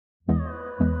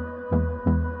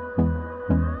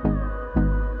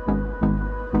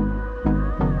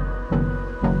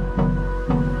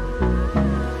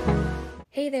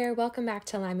there, welcome back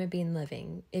to Limabean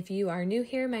Living. If you are new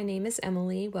here, my name is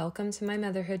Emily. Welcome to my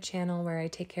motherhood channel where I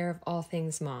take care of all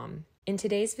things mom. In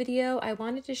today's video, I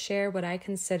wanted to share what I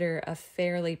consider a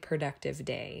fairly productive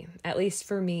day, at least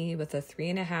for me with a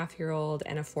 3.5-year-old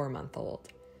and a 4-month-old.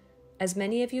 As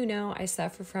many of you know, I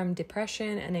suffer from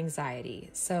depression and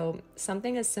anxiety, so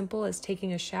something as simple as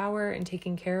taking a shower and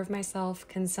taking care of myself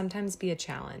can sometimes be a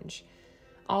challenge.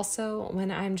 Also,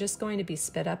 when I'm just going to be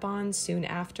spit up on soon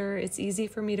after, it's easy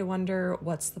for me to wonder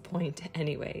what's the point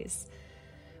anyways.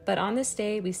 But on this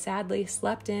day, we sadly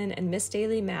slept in and missed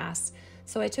daily mass,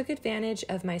 so I took advantage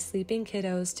of my sleeping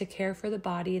kiddos to care for the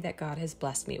body that God has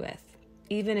blessed me with,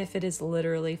 even if it is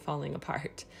literally falling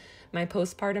apart. My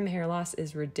postpartum hair loss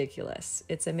is ridiculous.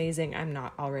 It's amazing I'm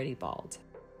not already bald.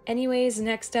 Anyways,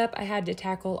 next up, I had to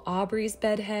tackle Aubrey's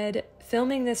bedhead.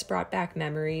 Filming this brought back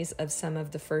memories of some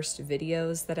of the first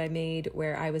videos that I made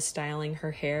where I was styling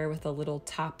her hair with a little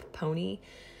top pony.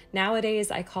 Nowadays,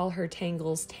 I call her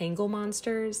Tangle's Tangle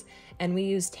Monsters, and we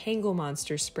use Tangle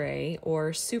Monster spray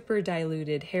or super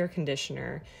diluted hair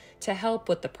conditioner to help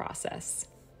with the process.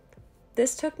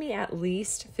 This took me at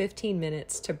least 15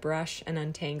 minutes to brush and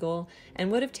untangle and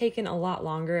would have taken a lot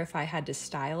longer if I had to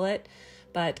style it,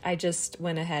 but I just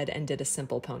went ahead and did a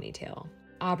simple ponytail.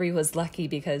 Aubrey was lucky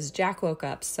because Jack woke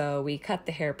up, so we cut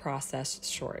the hair process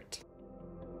short.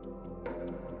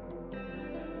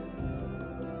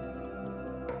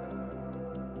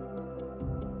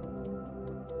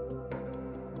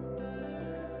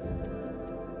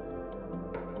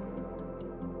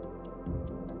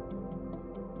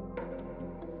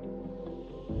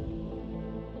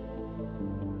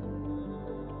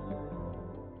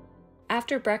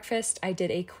 After breakfast, I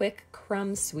did a quick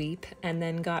crumb sweep and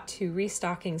then got to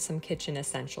restocking some kitchen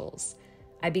essentials.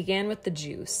 I began with the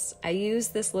juice. I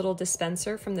used this little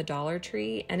dispenser from the Dollar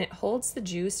Tree, and it holds the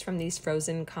juice from these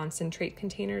frozen concentrate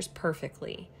containers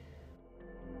perfectly.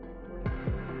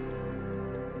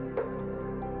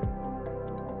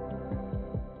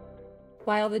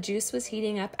 While the juice was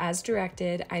heating up as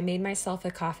directed, I made myself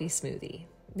a coffee smoothie.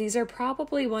 These are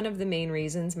probably one of the main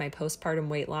reasons my postpartum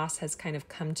weight loss has kind of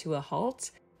come to a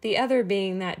halt. The other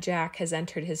being that Jack has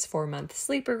entered his 4-month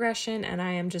sleep regression and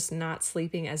I am just not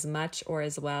sleeping as much or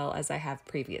as well as I have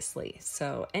previously.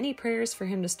 So any prayers for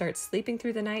him to start sleeping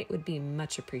through the night would be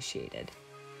much appreciated.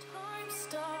 Time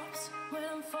stops when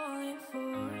I'm falling for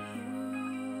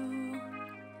you.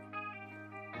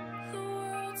 The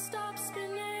world stops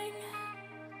spinning.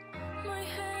 My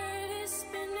head is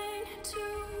spinning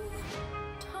too.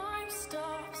 Time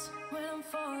stops when I'm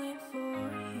falling for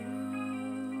you.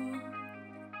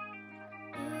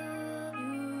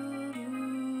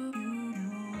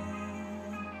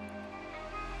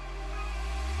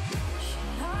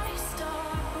 Should I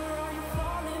stop or are you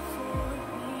falling for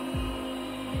me?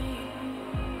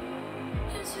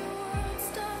 As your world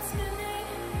starts spinning,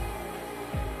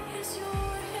 is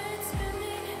your head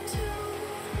spinning too?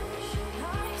 Should I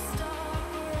stop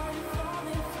or are you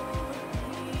falling for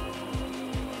me?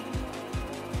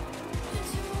 As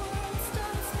your world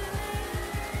starts spinning,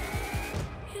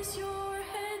 is your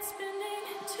head spinning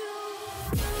too?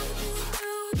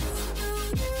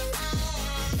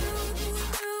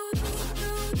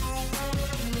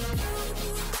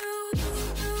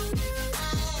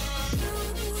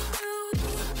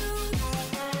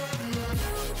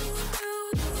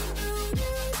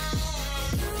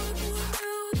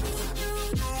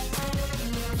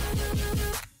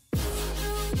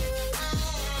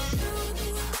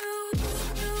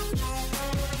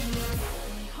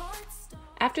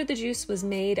 After the juice was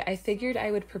made, I figured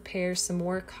I would prepare some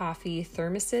more coffee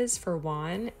thermoses for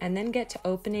Juan and then get to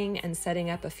opening and setting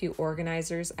up a few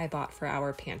organizers I bought for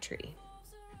our pantry.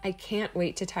 I can't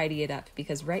wait to tidy it up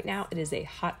because right now it is a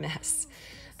hot mess.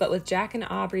 But with Jack and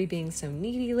Aubrey being so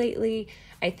needy lately,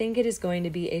 I think it is going to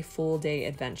be a full day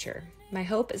adventure. My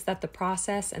hope is that the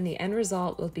process and the end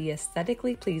result will be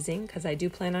aesthetically pleasing because I do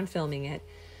plan on filming it.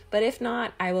 But if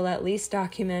not, I will at least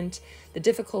document the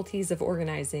difficulties of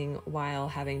organizing while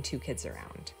having 2 kids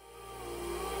around.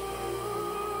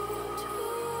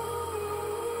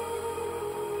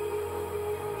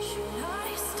 Should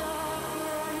I stop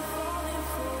or are you falling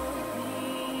for me?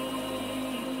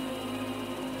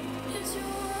 As your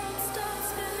world starts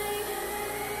spinning,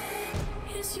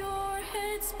 is your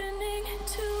head spinning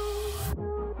too?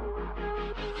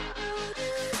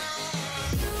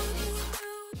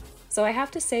 So I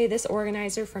have to say this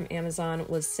organizer from Amazon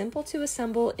was simple to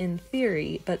assemble in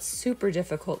theory, but super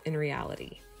difficult in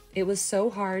reality. It was so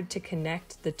hard to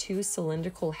connect the 2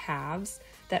 cylindrical halves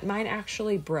that mine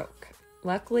actually broke.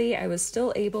 Luckily, I was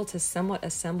still able to somewhat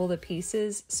assemble the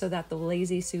pieces so that the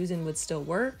Lazy Susan would still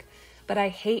work, but I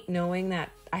hate knowing that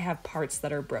I have parts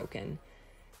that are broken.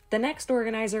 The next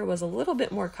organizer was a little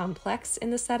bit more complex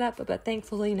in the setup, but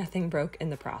thankfully nothing broke in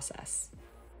the process.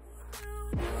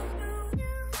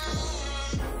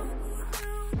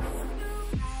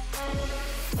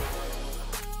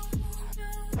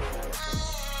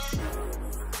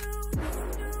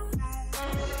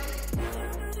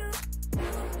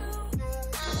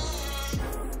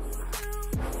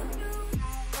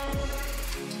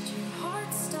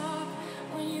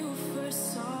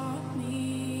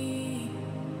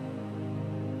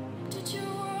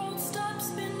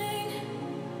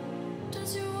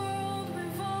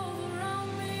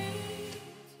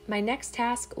 My next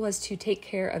task was to take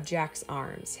care of Jack's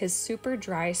arms. His super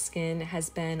dry skin has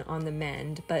been on the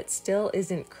mend, but still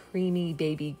isn't creamy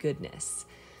baby goodness.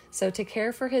 So to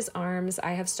care for his arms,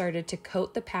 I have started to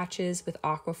coat the patches with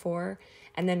Aquaphor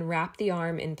and then wrap the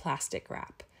arm in plastic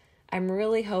wrap. I'm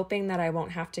really hoping that I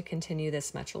won't have to continue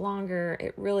this much longer.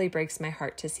 It really breaks my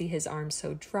heart to see his arms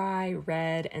so dry,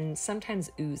 red, and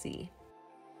sometimes oozy.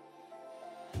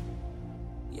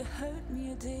 You hurt me,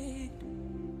 you did.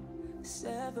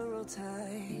 Several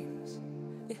times.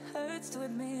 It hurts to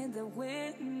admit that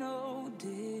we're no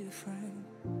different.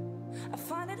 I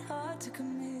find it hard to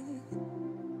commit,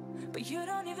 but you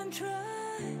don't even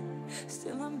try.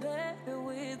 Still I'm better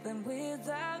with than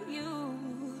without you.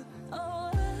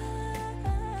 Oh,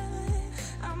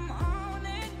 I'm on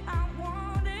it, I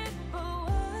want it, but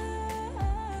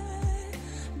why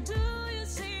do you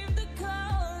seem to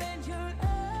call it your own?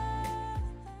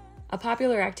 A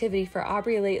popular activity for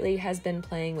Aubrey lately has been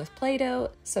playing with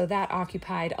Play-Doh, so that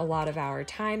occupied a lot of our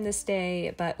time this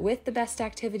day, but with the best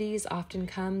activities often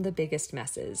come the biggest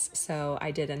messes. So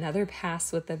I did another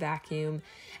pass with the vacuum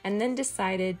and then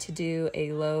decided to do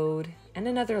a load and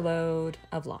another load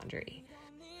of laundry.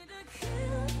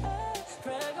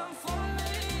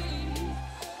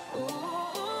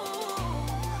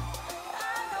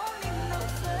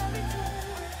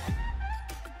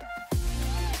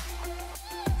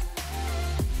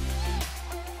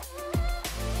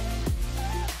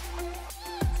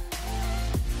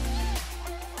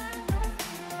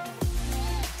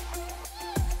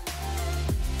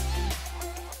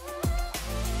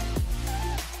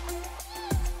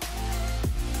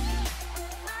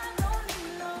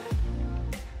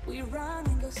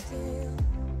 Still,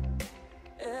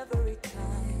 every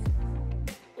time,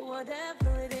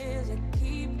 whatever it is, I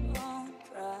keep on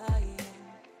trying,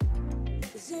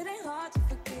 'cause it ain't hard to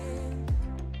forgive.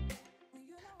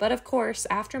 But of course,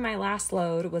 after my last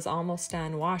load was almost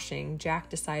done washing, Jack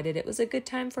decided it was a good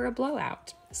time for a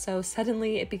blowout. So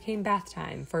suddenly it became bath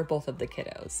time for both of the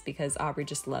kiddos, because Aubrey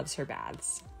just loves her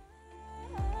baths.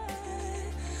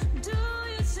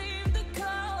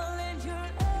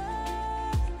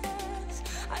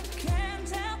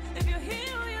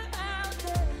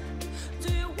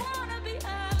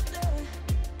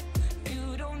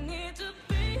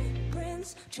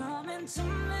 Charming to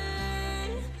me,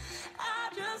 I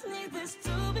just need this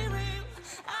to be real.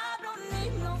 I don't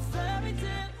need no fairy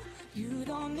tale. You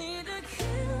don't need a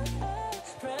killer,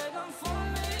 pregnant for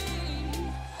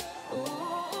me. Ooh,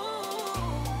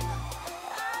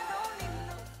 I don't need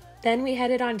no. Then we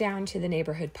headed on down to the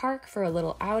neighborhood park for a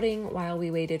little outing while we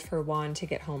waited for Juan to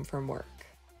get home from work.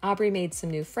 Aubrey made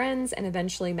some new friends and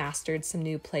eventually mastered some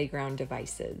new playground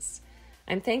devices.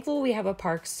 I'm thankful we have a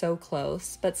park so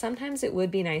close, but sometimes it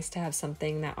would be nice to have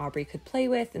something that Aubrey could play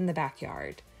with in the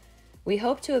backyard. We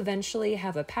hope to eventually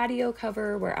have a patio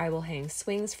cover where I will hang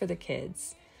swings for the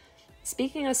kids.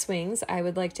 Speaking of swings, I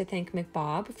would like to thank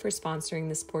MCBOB for sponsoring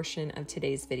this portion of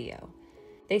today's video.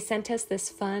 They sent us this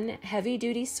fun,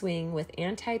 heavy-duty swing with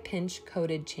anti-pinch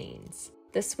coated chains.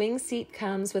 The swing seat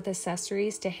comes with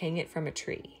accessories to hang it from a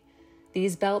tree.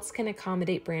 These belts can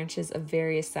accommodate branches of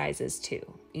various sizes too.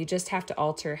 You just have to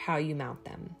alter how you mount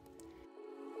them.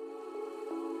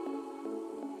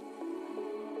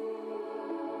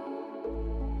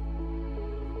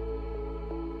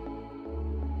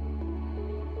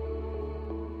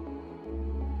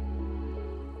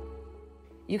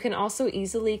 You can also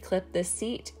easily clip this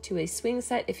seat to a swing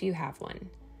set if you have one.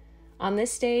 On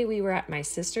this day, we were at my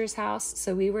sister's house,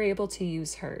 so we were able to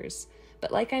use hers.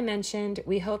 But like I mentioned,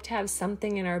 we hope to have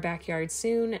something in our backyard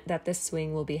soon that this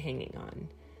swing will be hanging on.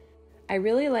 I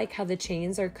really like how the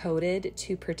chains are coated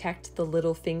to protect the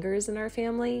little fingers in our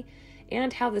family,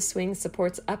 and how the swing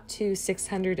supports up to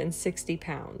 660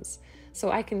 pounds.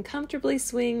 So I can comfortably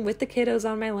swing with the kiddos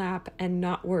on my lap and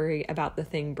not worry about the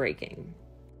thing breaking.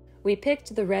 We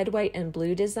picked the red, white, and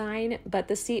blue design, but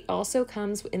the seat also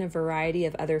comes in a variety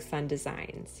of other fun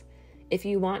designs. If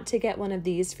you want to get one of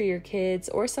these for your kids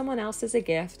or someone else as a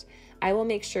gift, I will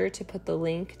make sure to put the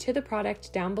link to the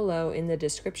product down below in the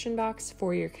description box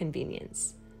for your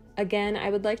convenience. Again, I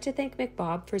would like to thank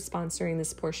MCBOB for sponsoring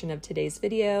this portion of today's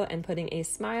video and putting a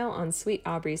smile on sweet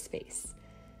Aubrey's face.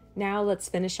 Now let's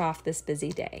finish off this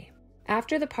busy day.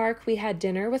 After the park, we had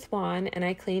dinner with Juan and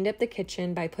I cleaned up the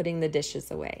kitchen by putting the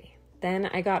dishes away. Then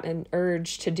I got an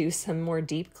urge to do some more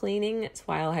deep cleaning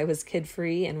while I was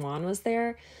kid-free and Juan was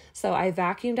there, so I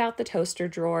vacuumed out the toaster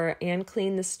drawer and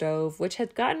cleaned the stove, which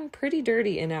had gotten pretty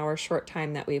dirty in our short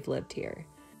time that we've lived here.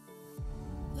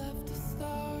 Left a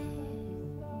star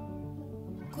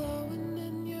glowing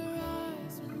in your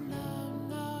eyes when I'm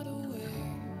not aware.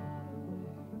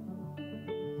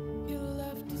 You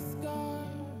left a scar.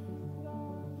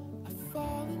 I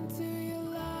fall into your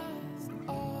lies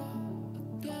all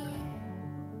again.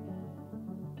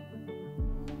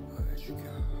 Where'd you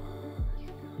go?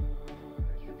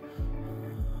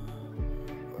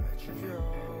 Where'd you go?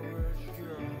 Where'd you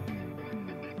go?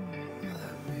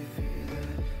 Let me feel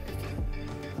it.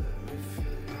 Let me feel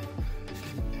it.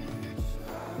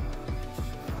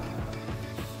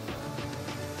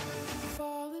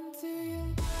 Fall into you.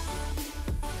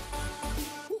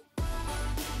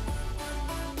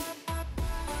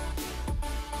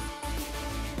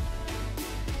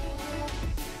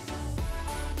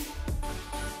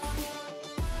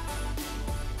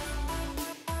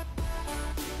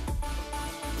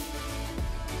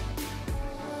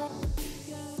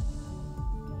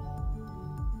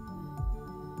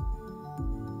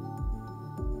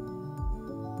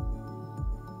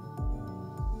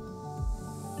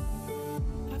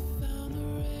 I found the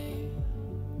rain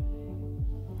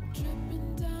dripping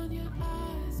down your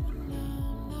eyes when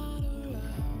I'm not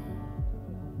around.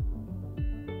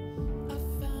 I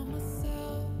found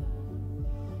myself,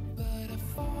 but I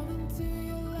fall into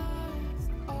your lies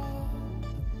all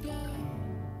again.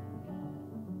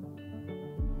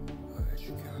 Where'd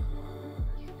you go?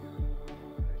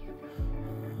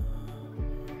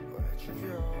 Where'd you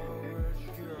go? Where'd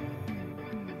you go?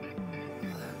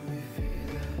 Let me feel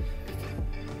it.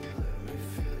 Let me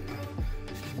feel it.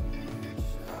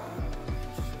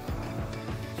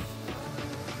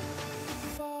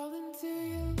 Fall into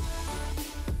you.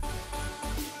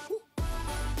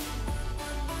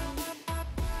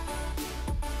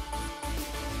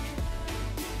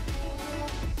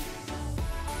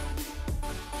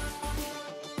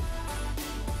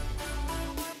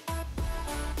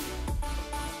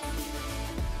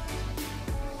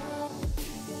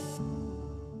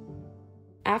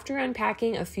 After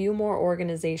unpacking a few more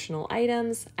organizational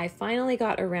items, I finally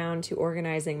got around to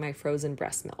organizing my frozen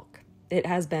breast milk. It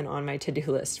has been on my to-do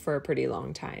list for a pretty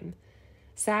long time.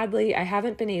 Sadly, I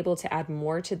haven't been able to add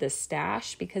more to this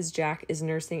stash because Jack is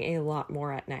nursing a lot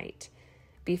more at night.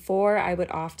 Before, I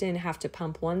would often have to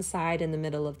pump one side in the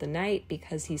middle of the night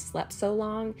because he slept so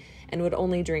long and would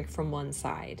only drink from one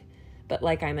side. But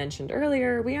like I mentioned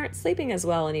earlier, we aren't sleeping as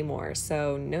well anymore,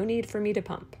 so no need for me to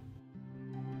pump.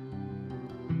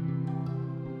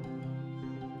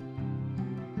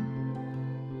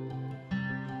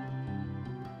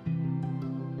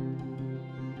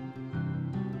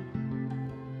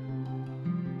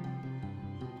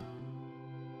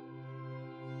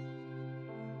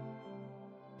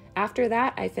 After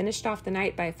that, I finished off the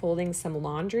night by folding some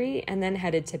laundry and then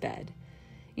headed to bed.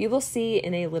 You will see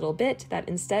in a little bit that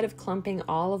instead of clumping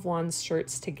all of Juan's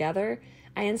shirts together,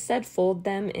 I instead fold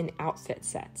them in outfit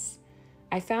sets.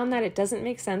 I found that it doesn't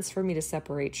make sense for me to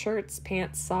separate shirts,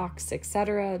 pants, socks,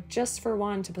 etc., just for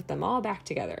Juan to put them all back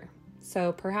together.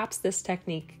 So perhaps this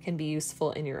technique can be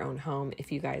useful in your own home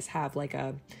if you guys have like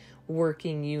a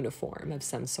working uniform of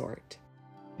some sort.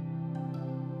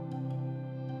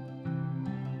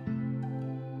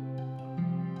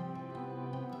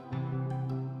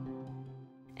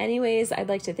 Anyways, I'd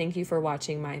like to thank you for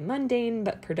watching my mundane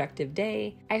but productive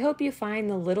day. I hope you find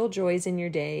the little joys in your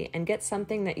day and get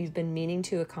something that you've been meaning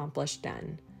to accomplish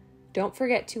done. Don't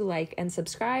forget to like and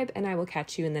subscribe, and I will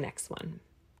catch you in the next one.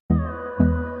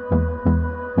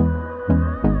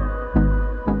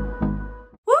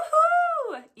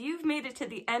 Woohoo! You've made it to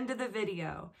the end of the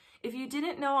video. If you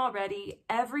didn't know already,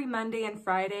 every Monday and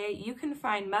Friday, you can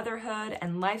find motherhood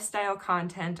and lifestyle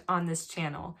content on this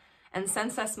channel. And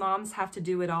since us moms have to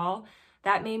do it all,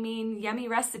 that may mean yummy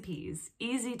recipes,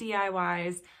 easy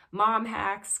DIYs, mom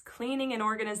hacks, cleaning and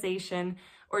organization,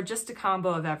 or just a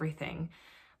combo of everything.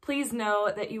 Please know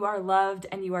that you are loved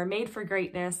and you are made for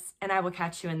greatness, and I will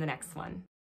catch you in the next one.